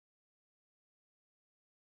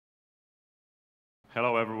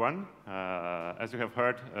Hello, everyone. As you have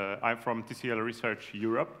heard, I'm from TCL Research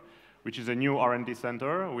Europe, which is a new R&D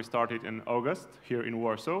center. We started in August here in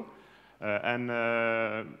Warsaw.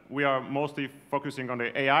 We are mostly focusing on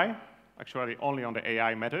the AI, actually only on the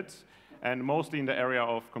AI methods, and mostly in the area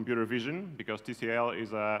of computer vision, because TCL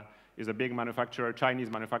is a big manufacturer, Chinese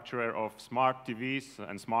manufacturer of smart TVs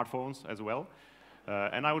and smartphones as well.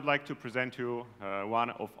 And I would like to present you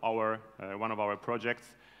one of our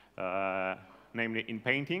projects, namely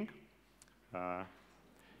Inpainting.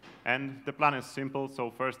 And the plan is simple. So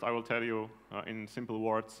first, I will tell you in simple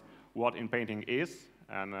words what Inpainting is,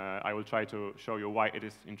 and I will try to show you why it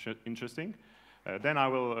is interesting. Then I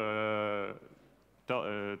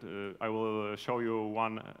will show you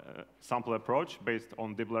one sample approach based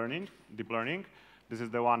on deep learning. This is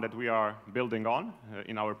the one that we are building on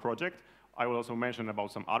in our project. I will also mention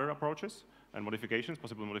about some other approaches and modifications,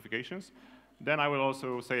 possible modifications. Then I will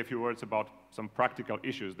also say a few words about some practical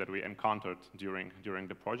issues that we encountered during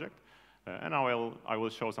the project. And I will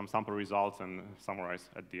show some sample results and summarize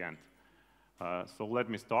at the end. So let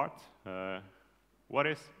me start.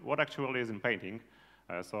 What actually is Inpainting?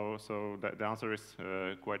 So the answer is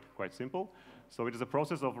quite simple. So it is a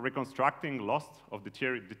process of reconstructing lost of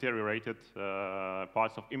deteriorated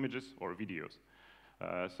parts of images or videos.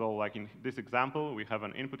 So like in this example, we have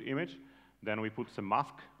an input image, then we put some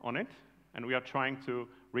mask on it, and we are trying to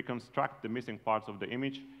reconstruct the missing parts of the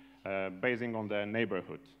image basing on the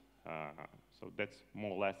neighborhood. So that's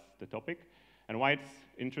more or less the topic. And why it's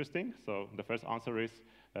interesting? So the first answer is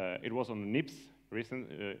it was on NIPS, recent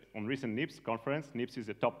NIPS conference. NIPS is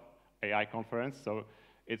a top AI conference, so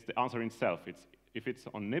it's the answer itself. If it's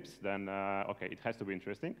on NIPS, then okay, it has to be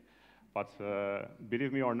interesting. But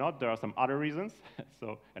believe me or not, there are some other reasons,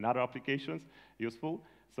 and other applications useful.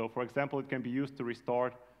 So for example, it can be used to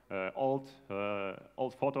restore old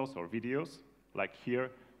photos or videos. Like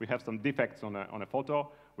here, we have some defects on a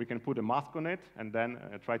photo. We can put a mask on it and then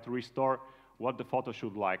try to restore what the photo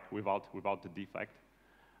should like without the defect.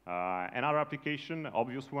 Another application,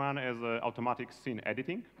 obvious one, is automatic scene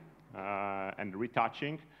editing and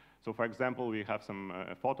retouching. So for example, we have some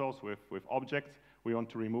photos with objects. We want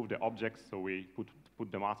to remove the objects, so we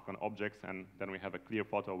put the mask on objects, and then we have a clear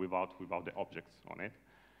photo without the objects on it.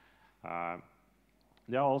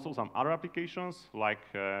 There are also some other applications, like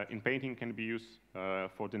Inpainting can be used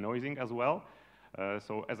for denoising as well.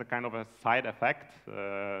 So as a kind of a side effect,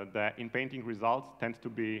 the Inpainting results tend to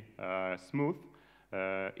be smooth,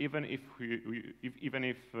 even if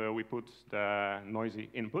we put the noisy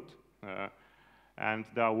input. And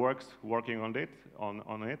there are working on it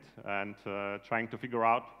and trying to figure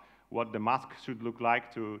out what the mask should look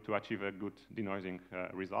like to achieve a good denoising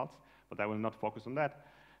results. But I will not focus on that.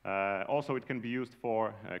 Also, it can be used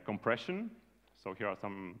for compression. So here are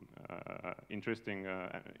some interesting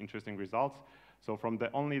results. So from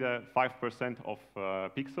only the 5% of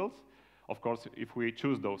pixels, of course, if we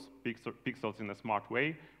choose those pixels in a smart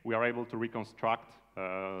way, we are able to reconstruct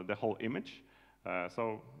the whole image.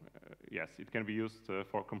 Yes, it can be used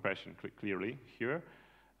for compression clearly here.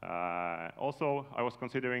 Also, I was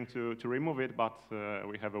considering to remove it, but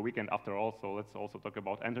we have a weekend after all, so let's also talk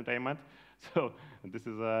about entertainment. So this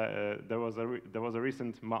is there was a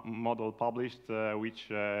recent model published which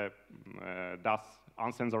does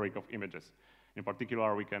uncensoring of images. In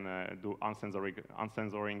particular, we can do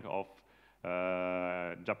uncensoring of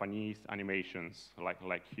Japanese animations,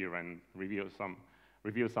 like here, and reveal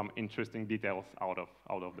some interesting details out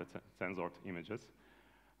of the censored images.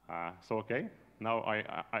 So okay, now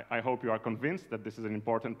I hope you are convinced that this is an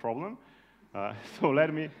important problem. So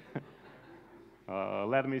let me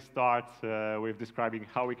start with describing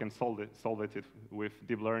how we can solve it with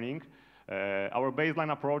deep learning. Our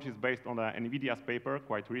baseline approach is based on NVIDIA's paper,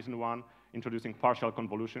 quite recent one, introducing partial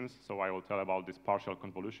convolutions. So I will tell about these partial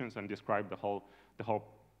convolutions and describe the whole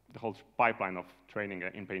pipeline of training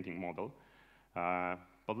an Inpainting model.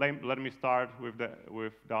 But let me start with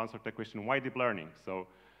the answer to the question, why deep learning? So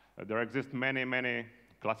there exist many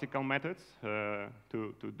classical methods to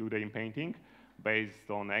do the Inpainting based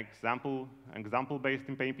on example-based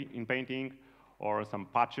Inpainting or some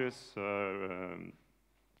patches.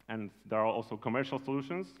 And there are also commercial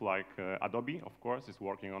solutions like Adobe, of course, is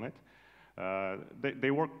working on it.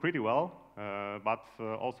 They work pretty well, but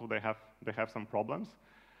also they have some problems.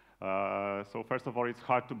 So first of all, it's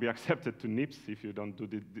hard to be accepted to NIPS if you don't do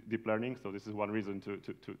deep learning. So this is one reason to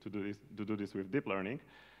do this with deep learning,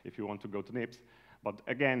 if you want to go to NIPS. But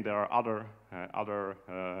again, there are other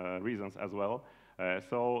reasons as well.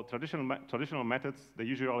 So traditional methods, they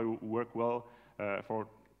usually work well for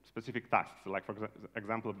specific tasks, like for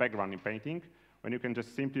example, background Inpainting, when you can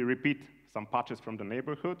just simply repeat some patches from the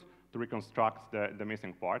neighborhood to reconstruct the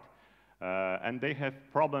missing part. And they have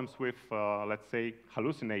problems with, let's say,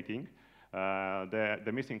 hallucinating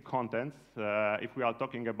the missing contents if we are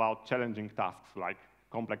talking about challenging tasks like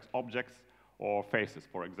complex objects or faces,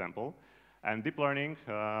 for example. And deep learning,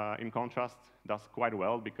 in contrast, does quite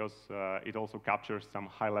well because it also captures some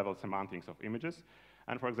high-level semantics of images.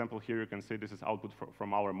 And for example, here you can see this is output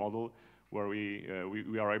from our model where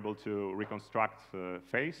we are able to reconstruct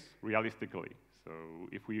face realistically. So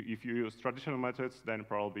if you use traditional methods, then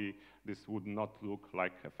probably this would not look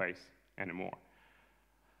like a face anymore.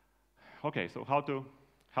 Okay, so how to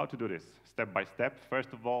do this step by step?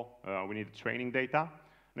 First of all, we need training data,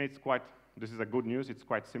 and this is a good news. It's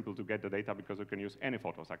quite simple to get the data because we can use any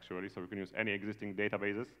photos actually. So we can use any existing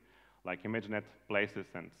databases like ImageNet, Places,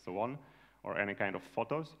 and so on, or any kind of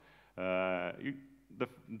photos. The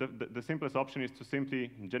simplest option is to simply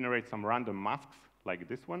generate some random masks like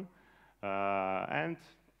this one, and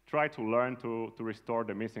try to learn to restore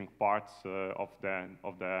the missing parts of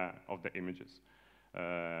the images.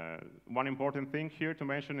 One important thing here to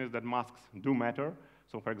mention is that masks do matter.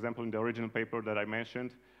 So for example, in the original paper that I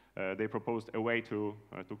mentioned, they proposed a way to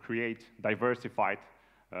create diversified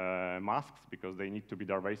masks because they need to be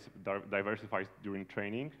diversified during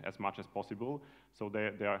training as much as possible. So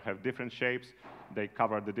they have different shapes, they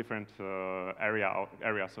cover the different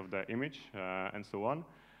areas of the image and so on.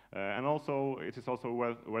 And also, it is also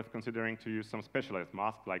worth considering to use some specialized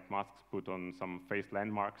masks, like masks put on some face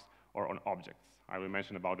landmarks or on objects. I will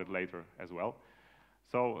mention about it later as well.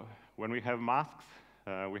 So when we have masks,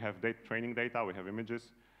 we have training data, we have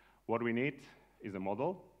images. What we need is a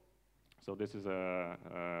model. So this is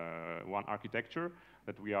one architecture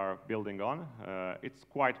that we are building on. It's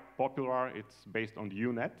quite popular. It's based on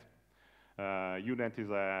UNet. UNet is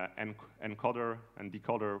an encoder and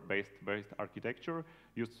decoder-based architecture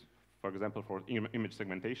used, for example, for image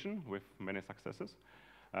segmentation with many successes.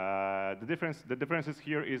 The difference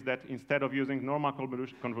here is that instead of using normal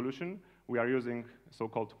convolution, we are using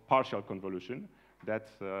so-called partial convolution that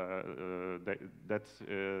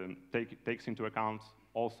takes into account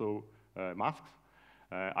also masks.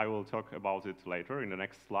 I will talk about it later in the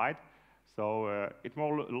next slide. So it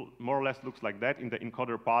more or less looks like that. In the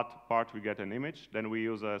encoder part, we get an image. Then we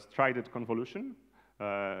use a strided convolution.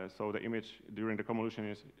 So the image during the convolution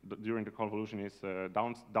is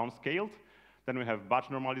downscaled. Then we have batch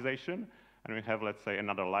normalization, and we have, let's say,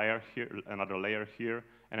 another layer here,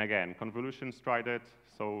 and again, convolution strided.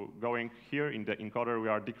 So going here in the encoder, we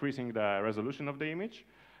are decreasing the resolution of the image,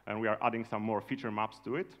 and we are adding some more feature maps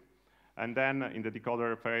to it. And then in the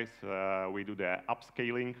decoder phase, we do the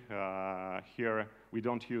upscaling. Here, we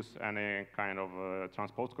don't use any kind of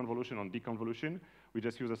transposed convolution on deconvolution. We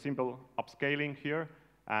just use a simple upscaling here,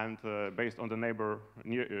 and based on the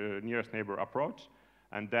nearest neighbor approach.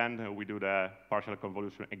 And then we do the partial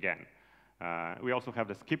convolution again. We also have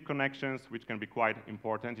the skip connections, which can be quite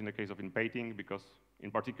important in the case of Inpainting, because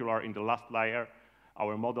in particular in the last layer,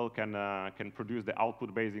 our model can produce the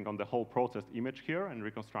output based on the whole processed image here and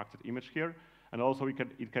reconstructed image here. And also it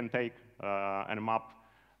can take and map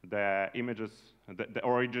the images, the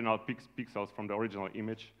original pixels from the original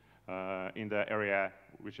image in the area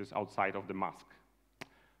which is outside of the mask.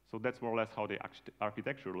 So that's more or less how the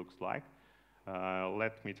architecture looks like.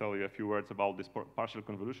 Let me tell you a few words about this partial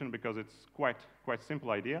convolution because it's quite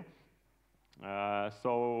simple idea.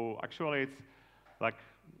 So actually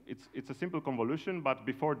it's a simple convolution, but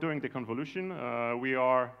before doing the convolution, we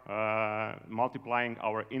are multiplying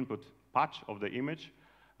our input patch of the image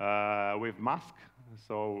with mask.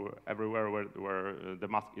 So everywhere where the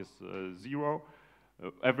mask is 0,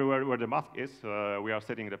 everywhere where the mask is, we are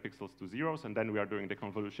setting the pixels to zeros, and then we are doing the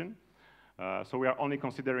convolution. So we are only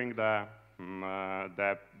considering the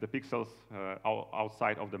pixels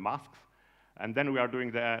outside of the masks. And then we are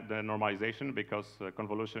doing the normalization because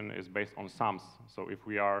convolution is based on sums. So if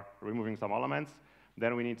we are removing some elements,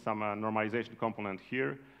 then we need some normalization component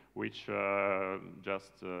here, which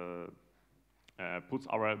just puts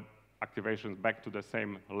our activations back to the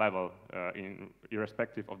same level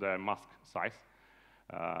irrespective of the mask size.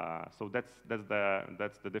 So that's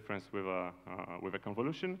the difference with a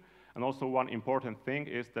convolution. And also one important thing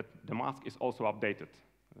is that the mask is also updated.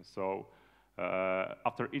 So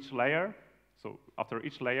after each layer,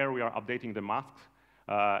 we are updating the masks.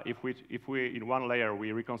 If we in one layer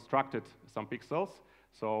we reconstructed some pixels,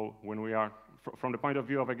 so when we are from the point of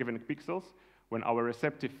view of a given pixels, when our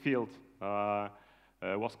receptive field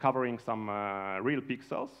was covering some real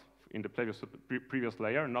pixels in the previous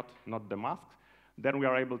layer, not the masks, Then we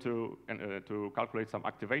are able to calculate some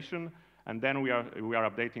activation, and then we are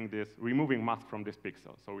updating this, removing mask from this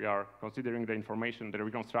pixel. So we are considering the information, the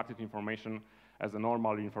reconstructed information, as a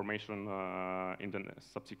normal information in the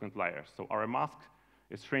subsequent layers. So our mask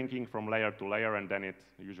is shrinking from layer to layer, and then it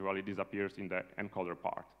usually disappears in the encoder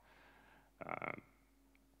part.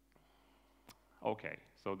 Okay,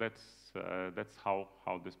 so that's how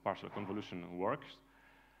this partial convolution works.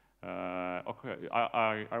 Okay,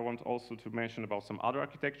 I want also to mention about some other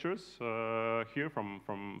architectures here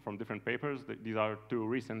from different papers. These are two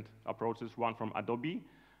recent approaches, one from Adobe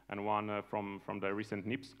and one from the recent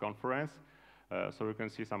NIPS conference. So you can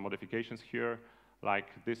see some modifications here. Like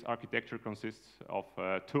this architecture consists of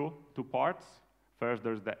two parts. First,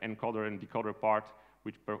 there's the encoder and decoder part,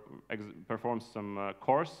 which performs some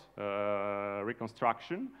coarse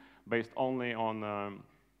reconstruction based only on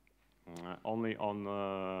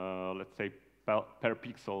let's say per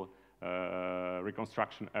pixel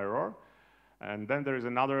reconstruction error. And then there is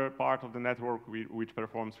another part of the network which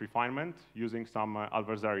performs refinement using some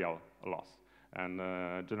adversarial loss and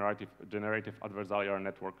generative adversarial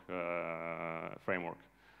network framework.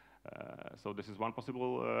 So this is one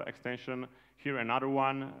possible extension. Here another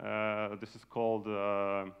one, this is called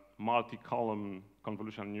multi-column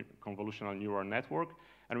convolutional neural network,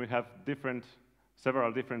 and we have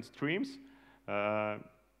several different streams,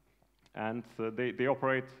 and they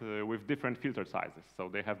operate with different filter sizes. So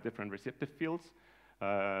they have different receptive fields.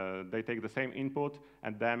 They take the same input,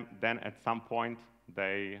 and then at some point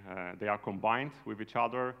they are combined with each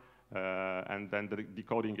other, and then the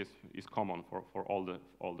decoding is common for all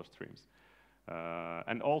the streams.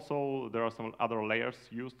 And also there are some other layers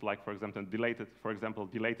used, like for example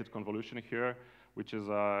dilated convolution here, which is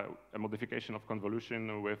a modification of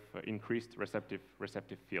convolution with increased receptive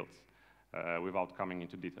fields, without coming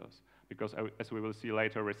into details. Because as we will see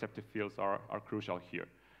later, receptive fields are crucial here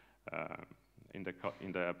in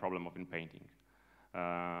the problem of inpainting.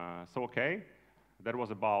 So okay, that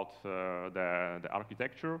was about the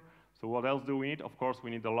architecture. So what else do we need? Of course, we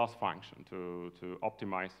need the loss function to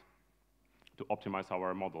optimize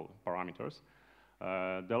our model parameters.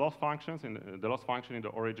 The loss function in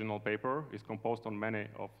the original paper is composed on many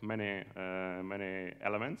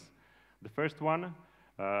elements. The first one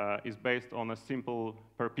is based on a simple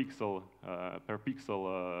per pixel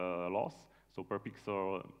loss, so per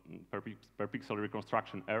pixel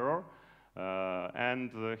reconstruction error.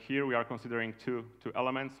 Here we are considering two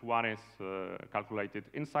elements. One is calculated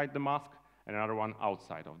inside the mask, and another one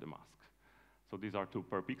outside of the mask. So these are two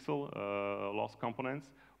per pixel loss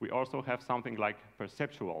components. We also have something like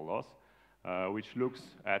perceptual loss, which looks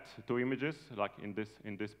at two images, like in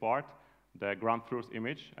this part, the ground truth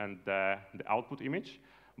image and the output image,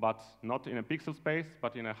 but not in a pixel space,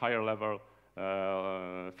 but in a higher level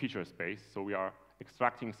feature space. So we are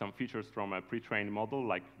extracting some features from a pre-trained model,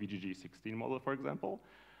 like VGG16 model, for example.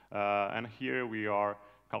 And here we are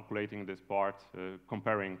calculating this part,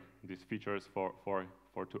 comparing these features for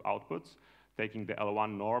two outputs, taking the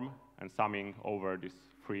L1 norm and summing over these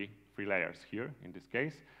three layers here, in this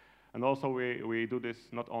case. And also we do this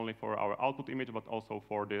not only for our output image, but also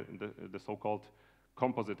for the so-called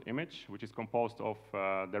composite image, which is composed of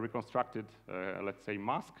the reconstructed, let's say,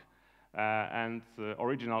 mask, and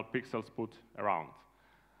original pixels put around.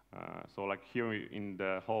 So like here in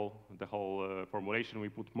the whole formulation, we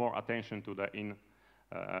put more attention to the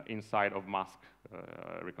inside of mask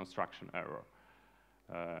reconstruction error.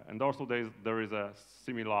 And also there is a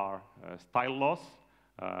similar style loss,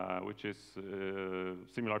 which is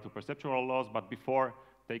similar to perceptual loss, but before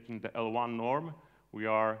taking the L1 norm, we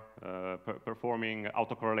are performing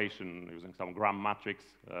autocorrelation using some gram matrix,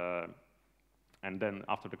 and then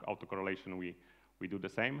after the autocorrelation, we do the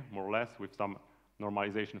same, more or less, with some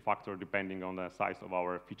normalization factor depending on the size of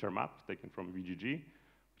our feature map taken from VGG,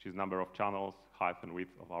 which is number of channels, height and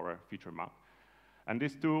width of our feature map. And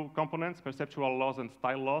these two components, perceptual loss and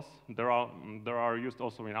style loss, they are used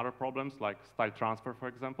also in other problems like style transfer, for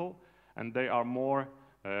example, and they are more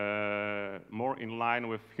in line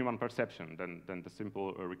with human perception than the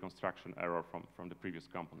simple reconstruction error from the previous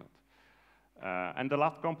component. And the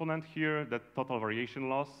last component here, the total variation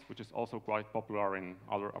loss, which is also quite popular in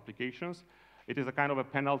other applications. It is a kind of a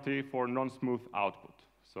penalty for non-smooth output.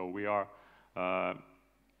 So we are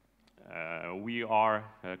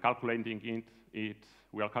calculating it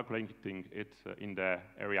in the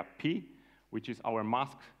area P, which is our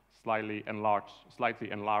mask slightly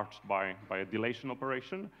enlarged by a dilation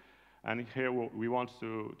operation. And here we want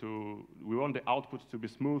the output to be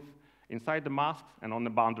smooth inside the mask and on the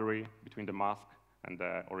boundary between the mask and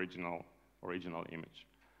the original image.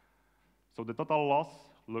 So the total loss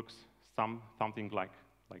looks something like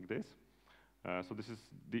this. So this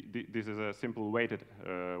is a simple weighted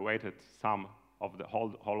sum of the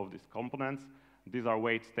whole of these components. These are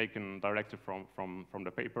weights taken directly from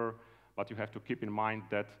the paper, but you have to keep in mind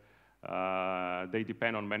that they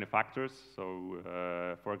depend on many factors. So,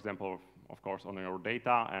 for example, of course, on your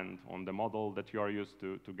data and on the model that you are used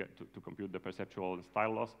to compute the perceptual and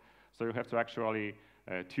style loss. So you have to actually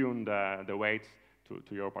tune the weights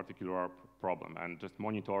to your particular problem and just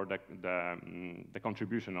monitor the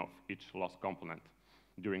contribution of each loss component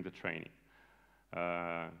during the training.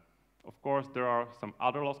 Of course, there are some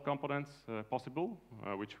other loss components possible,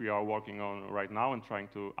 which we are working on right now and trying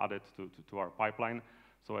to add it to our pipeline.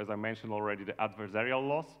 So as I mentioned already, the adversarial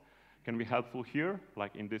loss can be helpful here,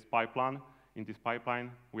 like in this pipeline. In this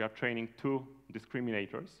pipeline, we are training two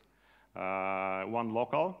discriminators. One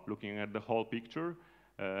local, looking at the whole picture,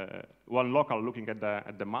 one local looking at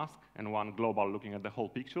the mask, and one global looking at the whole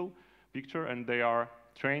picture, and they are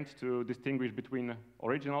trained to distinguish between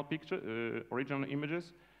original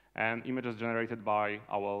images and images generated by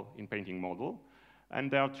our Inpainting model.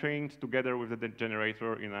 And they are trained together with the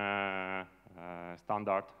generator in a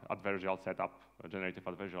standard adversarial setup, generative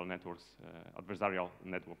adversarial networks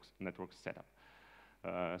setup.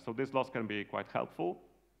 So this loss can be quite helpful.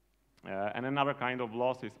 And another kind of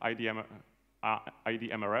loss is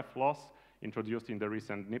IDMRF loss, introduced in the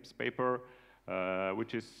recent NIPS paper,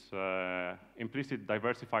 which is implicit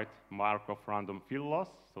diversified Markov random field loss.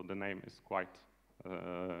 So the name is quite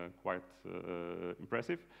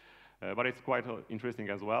impressive, but it's quite interesting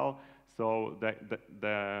as well. So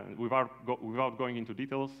without going into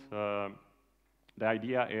details, the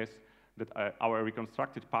idea is that our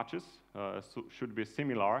reconstructed patches should be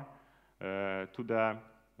similar to the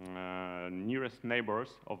nearest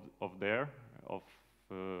neighbors of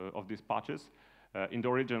these patches in the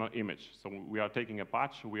original image. So we are taking a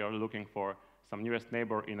patch, we are looking for some nearest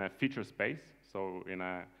neighbor in a feature space, so in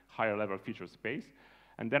a higher level feature space,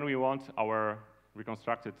 and then we want our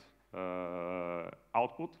reconstructed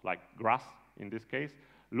output, like grass in this case,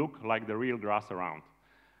 look like the real grass around.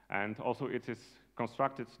 And also it is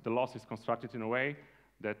constructed, the loss is constructed in a way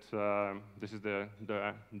that this is the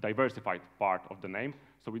diversified part of the name.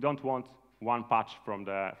 So we don't want one patch from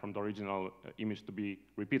the original image to be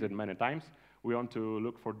repeated many times. We want to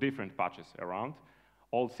look for different patches around,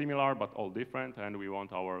 all similar but all different, and we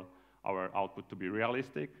want our output to be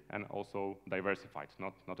realistic and also diversified,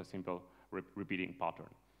 not a simple repeating pattern.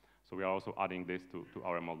 So we are also adding this to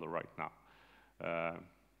our model right now.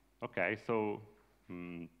 Okay, so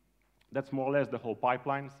that's more or less the whole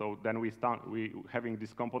pipeline. So then we having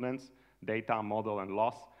these components, data, model, and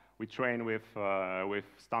loss. We train with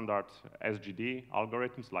standard SGD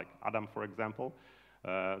algorithms like Adam, for example.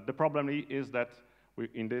 The problem is that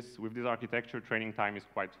with this architecture, training time is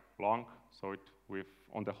quite long. So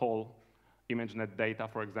on the whole ImageNet data,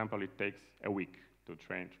 for example, it takes a week to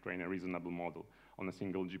train a reasonable model on a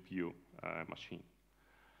single GPU machine.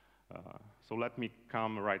 So let me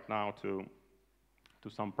come right now to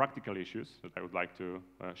some practical issues that I would like to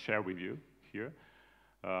share with you here.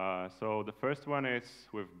 So the first one is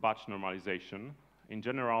with batch normalization. In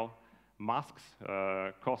general, masks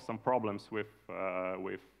cause some problems with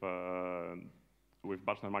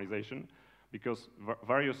batch normalization because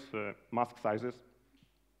various mask sizes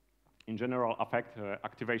in general affect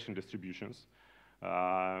activation distributions.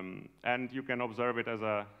 And you can observe it as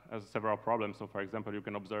several problems. So for example, you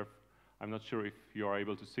can observe, I'm not sure if you are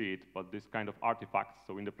able to see it, but this kind of artifacts.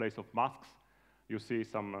 So in the place of masks, you see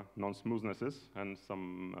some non-smoothnesses and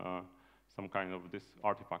some kind of these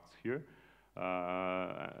artifacts here.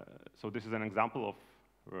 So this is an example of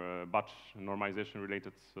batch normalization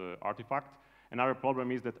related artifact. Another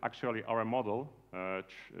problem is that actually our model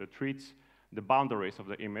treats the boundaries of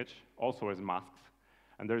the image also as masks.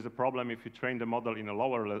 And there is a problem if you train the model in a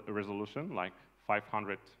lower resolution, like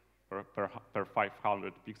 500 per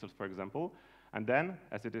 500 pixels, for example. And then,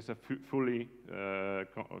 as it is a fully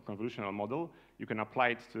convolutional model, you can apply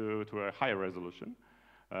it to a higher resolution.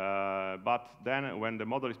 But then when the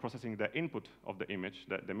model is processing the input of the image,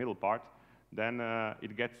 the middle part, then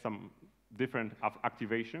it gets some different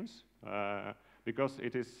activations because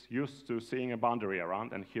it is used to seeing a boundary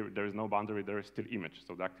around, and here there is no boundary, there is still image.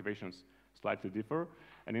 So the activations slightly differ.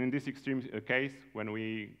 And in this extreme case, when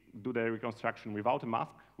we do the reconstruction without a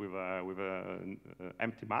mask, with an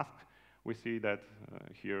empty mask, we see that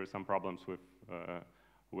here some problems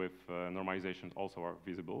with normalizations also are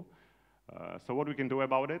visible. So what we can do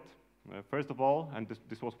about it? First of all, and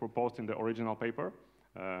this was proposed in the original paper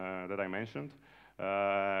that I mentioned,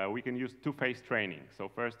 we can use two-phase training. So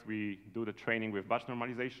first we do the training with batch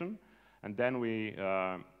normalization, and then we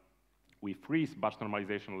we freeze batch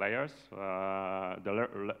normalization layers, the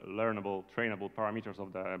learnable, trainable parameters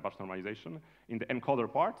of the batch normalization in the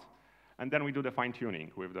encoder part, and then we do the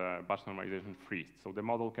fine-tuning with the batch normalization freeze. So the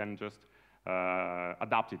model can just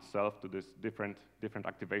adapt itself to this different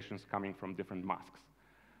activations coming from different masks.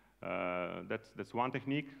 That's one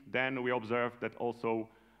technique. Then we observed that also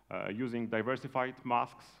using diversified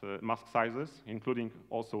masks, mask sizes, including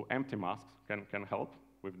also empty masks, can help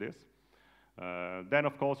with this. Then,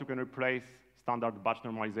 of course, you can replace standard batch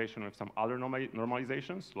normalization with some other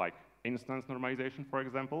normalizations, like instance normalization, for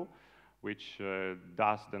example, which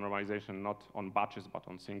does the normalization not on batches, but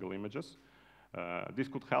on single images. This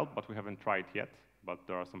could help, but we haven't tried yet. But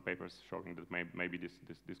there are some papers showing that maybe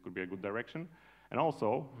this could be a good direction. And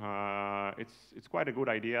also, it's quite a good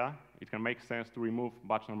idea. It can make sense to remove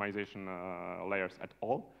batch normalization layers at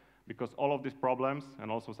all, because all of these problems,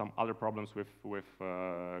 and also some other problems with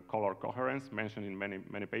color coherence mentioned in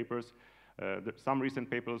many papers, some recent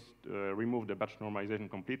papers remove the batch normalization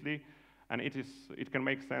completely, and it can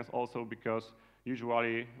make sense also because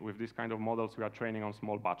usually with this kind of models we are training on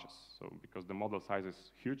small batches. So because the model size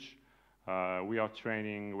is huge, we are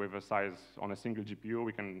training with a size on a single GPU.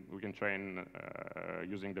 We can train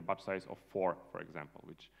using the batch size of 4, for example,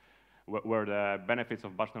 where the benefits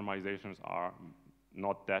of batch normalizations are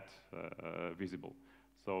not that visible.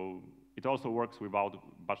 So it also works without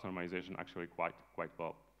batch normalization actually quite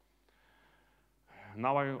well.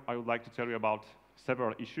 Now I would like to tell you about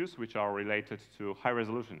several issues which are related to high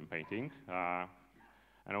resolution in painting.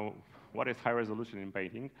 And what is high resolution in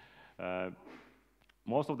painting?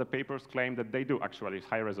 Most of the papers claim that they do actually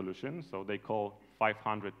high resolution, so they call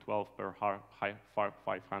 512 per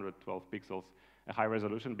 512 pixels a high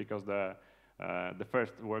resolution because the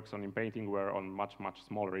first works on Inpainting were on much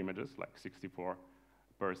smaller images, like 64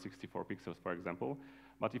 per 64 pixels, for example.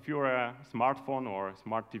 But if you're a smartphone or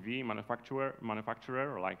smart TV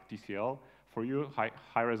manufacturer like TCL, for you,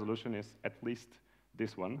 high resolution is at least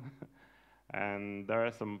this one. And there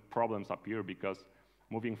are some problems up here because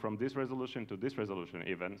moving from this resolution to this resolution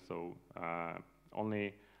even, so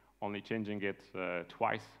only changing it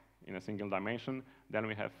twice in a single dimension, then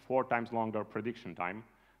we have 4 times longer prediction time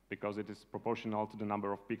because it is proportional to the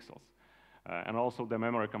number of pixels. And also the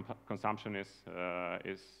memory consumption is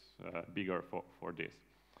bigger for this.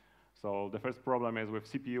 So the first problem is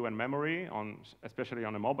with CPU and memory, especially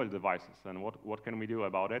on the mobile devices. And what can we do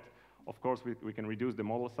about it? Of course, we can reduce the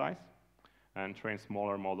model size and train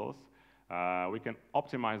smaller models. We can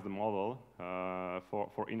optimize the model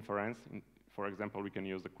for inference. For example, we can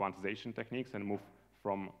use the quantization techniques and move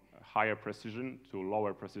from higher precision to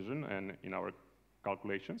lower precision and in our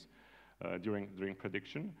calculations during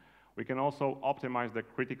prediction. We can also optimize the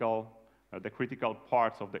critical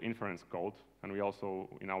parts of the inference code, and we also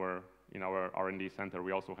in our R&D center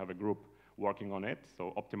we also have a group working on it,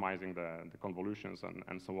 so optimizing the convolutions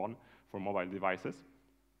and so on for mobile devices.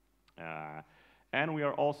 And we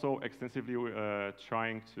are also extensively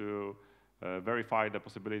trying to verify the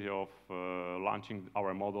possibility of launching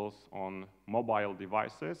our models on mobile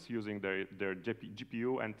devices using their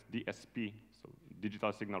GPU and DSP, so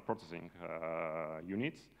digital signal processing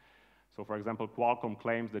units. So for example, Qualcomm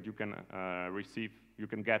claims that you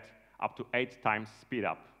can get up to 8 times speed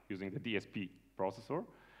up using the DSP processor.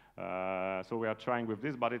 So we are trying with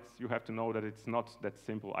this, but you have to know that it's not that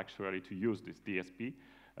simple actually to use this DSP.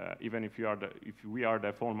 Even if we are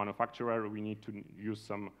the phone manufacturer, we need to use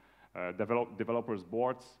some developers'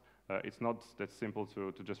 boards. It's not that simple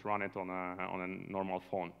to just run it on a normal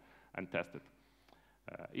phone and test it.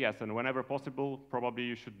 Yes, and whenever possible, probably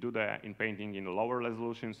you should do the Inpainting in a lower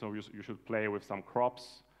resolution, so you should play with some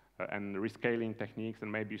crops and rescaling techniques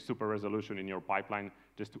and maybe super resolution in your pipeline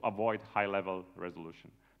just to avoid high-level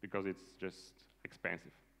resolution, because it's just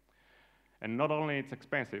expensive. And not only it's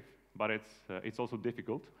expensive, but it's also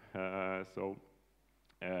difficult.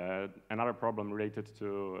 Another problem related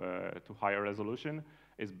to higher resolution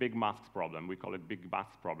is big masks problem. We call it big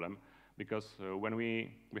masks problem because when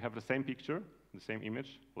we have the same picture, the same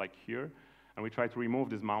image, like here, and we try to remove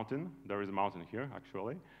this mountain. There is a mountain here,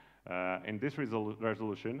 actually. In this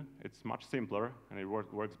resolution, it's much simpler, and it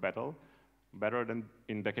works better than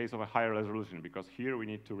in the case of a higher resolution, because here we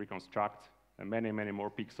need to reconstruct many more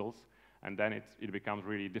pixels, and then it becomes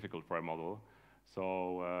really difficult for a model.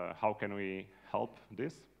 So how can we help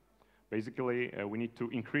this? Basically, we need to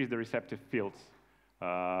increase the receptive fields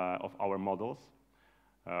of our models.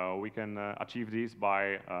 We can achieve this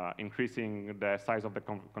by increasing the size of the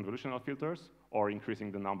convolutional filters or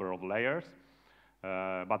increasing the number of layers.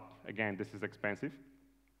 But again, this is expensive.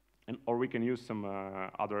 Or we can use some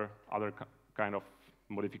other kind of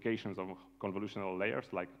modifications of convolutional layers,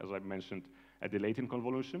 like, as I mentioned, a latent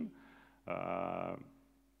convolution.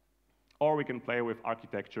 Or we can play with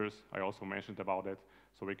architectures. I also mentioned about it.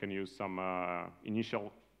 So we can use some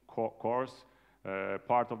initial cores,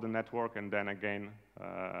 part of the network, and then again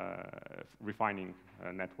refining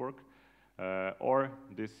network. Or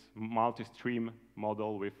this multi-stream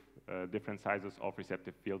model with different sizes of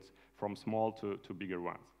receptive fields from small to bigger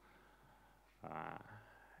ones.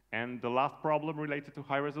 And the last problem related to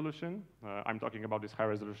high resolution, I'm talking about this high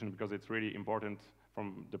resolution because it's really important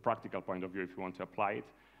from the practical point of view if you want to apply it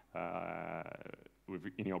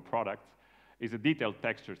in your product, is a detailed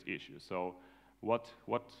textures issue. So what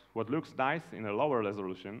looks nice in a lower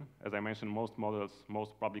resolution, as I mentioned, most models,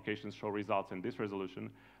 most publications show results in this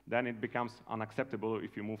resolution, then it becomes unacceptable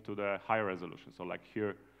if you move to the higher resolution. So like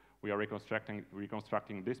here, we are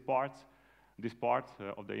reconstructing this part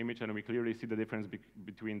of the image, and we clearly see the difference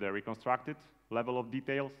between the reconstructed level of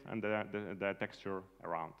details and the texture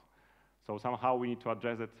around. So somehow we need to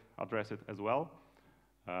address it as well.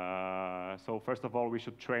 So first of all, we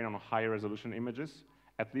should train on high resolution images,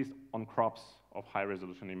 at least on crops of high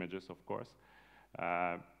resolution images, of course.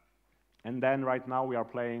 And then right now we are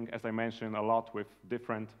playing, as I mentioned, a lot with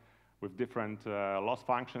different loss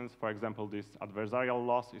functions. For example, this adversarial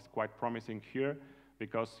loss is quite promising here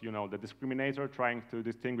because, you know, the discriminator trying to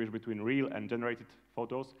distinguish between real and generated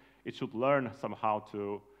photos, it should learn somehow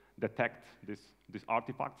to detect these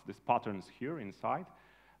artifacts, these patterns here inside.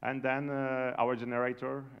 And then our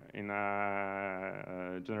generator in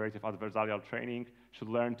generative adversarial training should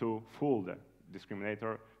learn to fool the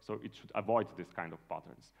discriminator, so it should avoid this kind of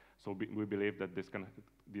patterns. So we believe that this can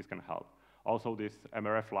help. Also, this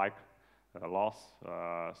MRF-like loss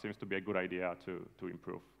seems to be a good idea to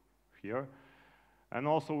improve here. And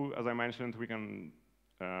also, as I mentioned, we can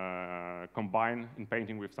combine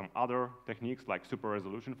Inpainting with some other techniques like super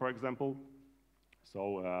resolution, for example.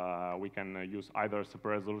 So we can use either super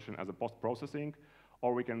resolution as a post-processing,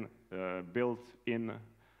 or we can build in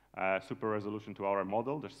super resolution to our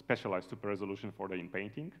model. There's specialized super resolution for the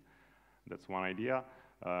Inpainting. That's one idea.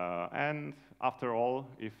 And after all,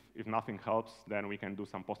 if nothing helps, then we can do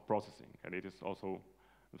some post-processing. And it is also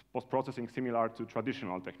post-processing similar to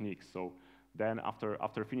traditional techniques. So then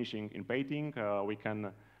after finishing Inpainting, we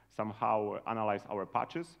can somehow analyze our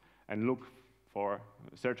patches and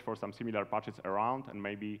search for some similar patches around, and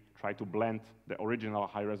maybe try to blend the original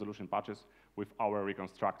high-resolution patches with our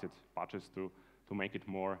reconstructed patches to make it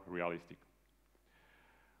more realistic.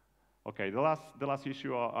 Okay, the last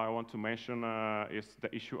issue I want to mention is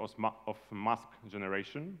the issue of mask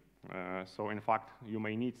generation. So in fact, you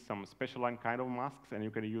may need some special kind of masks, and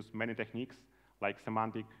you can use many techniques like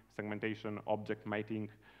semantic segmentation, object mating,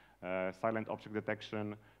 silent object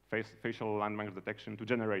detection, facial landmark detection to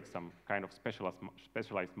generate some kind of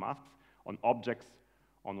specialized masks on objects,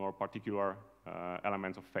 on more particular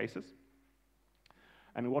elements of faces.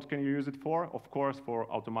 And what can you use it for? Of course, for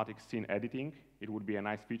automatic scene editing. It would be a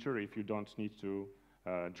nice feature if you don't need to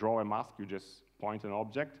draw a mask. You just point an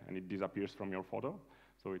object and it disappears from your photo.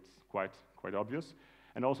 So it's quite obvious.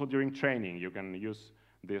 And also during training, you can use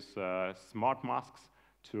these smart masks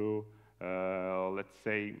to, let's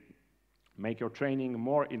say, make your training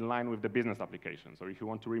more in line with the business application. So if you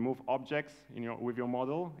want to remove objects with your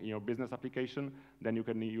model in your business application, then you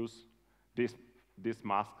can use this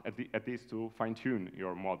mask at least to fine-tune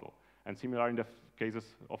your model. And similar in the cases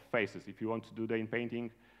of faces. If you want to do the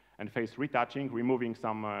Inpainting and face retouching, removing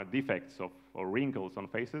some defects or wrinkles on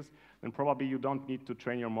faces, then probably you don't need to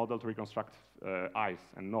train your model to reconstruct eyes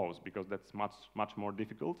and nose, because that's much more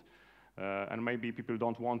difficult. And maybe people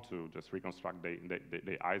don't want to just reconstruct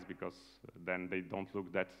the eyes, because then they don't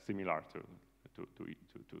look that similar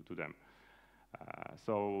to them.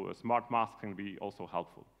 So a smart mask can be also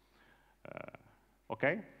helpful.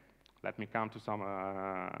 Okay, let me come to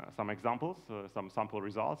some examples, some sample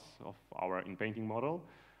results of our Inpainting model.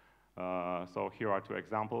 So here are two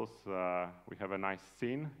examples. We have a nice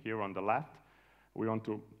scene here on the left. We want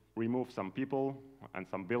to remove some people and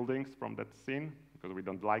some buildings from that scene because we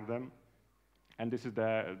don't like them. And this is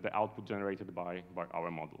the output generated by our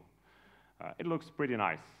model. It looks pretty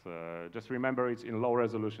nice. Just remember it's in low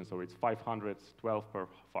resolution, so it's 512 per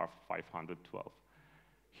 512.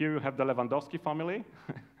 Here you have the Lewandowski family.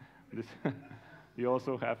 You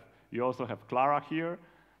also have Clara here,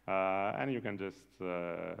 and you can just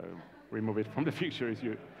remove it from the picture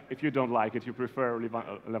if you don't like it. You prefer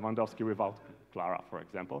Lewandowski without Clara, for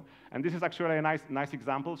example. And this is actually a nice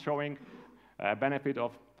example showing benefit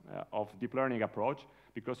of deep learning approach,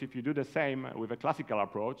 because if you do the same with a classical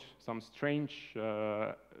approach, some strange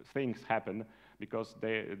things happen, because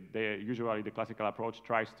usually the classical approach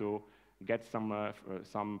tries to get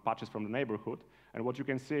some patches from the neighborhood. And what you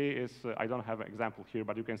can see is, I don't have an example here,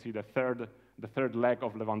 but you can see the third leg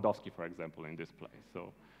of Lewandowski, for example, in this place.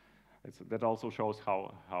 So that also shows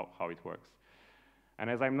how it works. And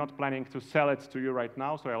as I'm not planning to sell it to you right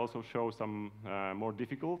now, so I also show some more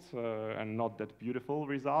difficult and not that beautiful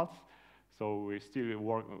results. So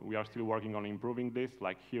we are still working on improving this.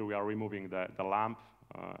 Like here, we are removing the lamp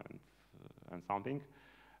and something.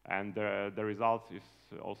 And the result is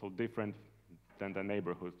also different than the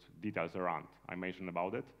neighborhood details around. I mentioned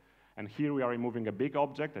about it. And here we are removing a big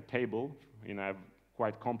object, a table, in a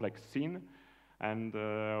quite complex scene. And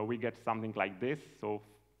we get something like this. So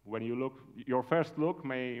when you look, your first look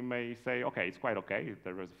may say, okay, it's quite okay.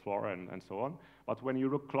 There is a floor and so on. But when you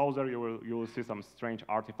look closer, you will see some strange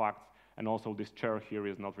artifacts. And also this chair here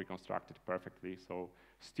is not reconstructed perfectly. So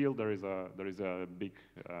still there is a big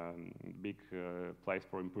place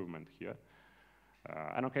for improvement here.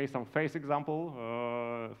 And okay, some face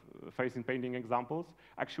Inpainting examples.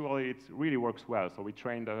 Actually, it really works well. So we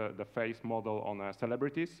trained the face model on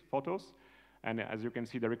celebrities' photos. And as you can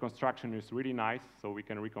see, the reconstruction is really nice. So we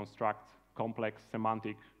can reconstruct complex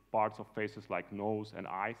semantic parts of faces like nose and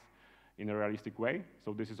eyes in a realistic way.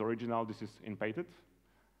 So this is original, this is Inpainted,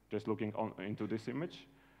 just looking into this image.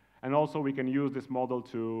 And also we can use this model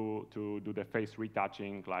to do the face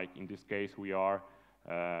retouching. Like in this case, we are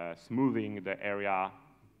smoothing the area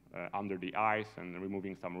under the eyes and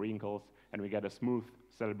removing some wrinkles. And we get a smooth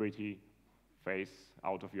celebrity face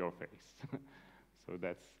out of your face. So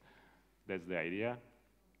that's the idea.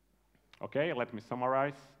 Okay, let me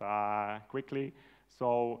summarize quickly.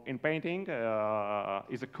 So Inpainting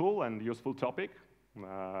is a cool and useful topic.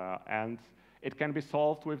 And it can be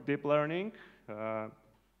solved with deep learning,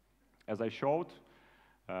 as I showed.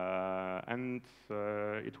 And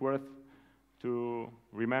it's worth to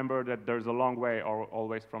remember that there's a long way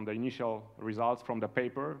always from the initial results from the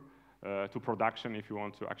paper to production if you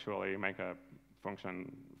want to actually make a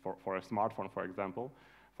function for a smartphone, for example,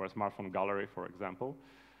 for a smartphone gallery, for example.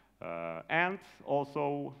 And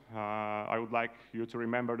also, I would like you to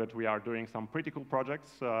remember that we are doing some pretty cool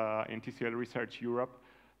projects in TCL Research Europe.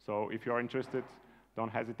 So if you are interested,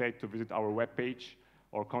 don't hesitate to visit our webpage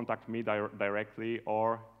or contact me directly,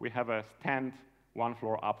 or we have a stand one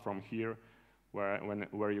floor up from here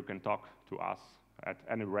where you can talk to us at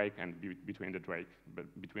any break and between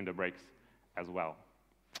the breaks as well.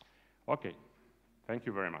 Okay, thank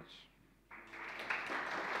you very much.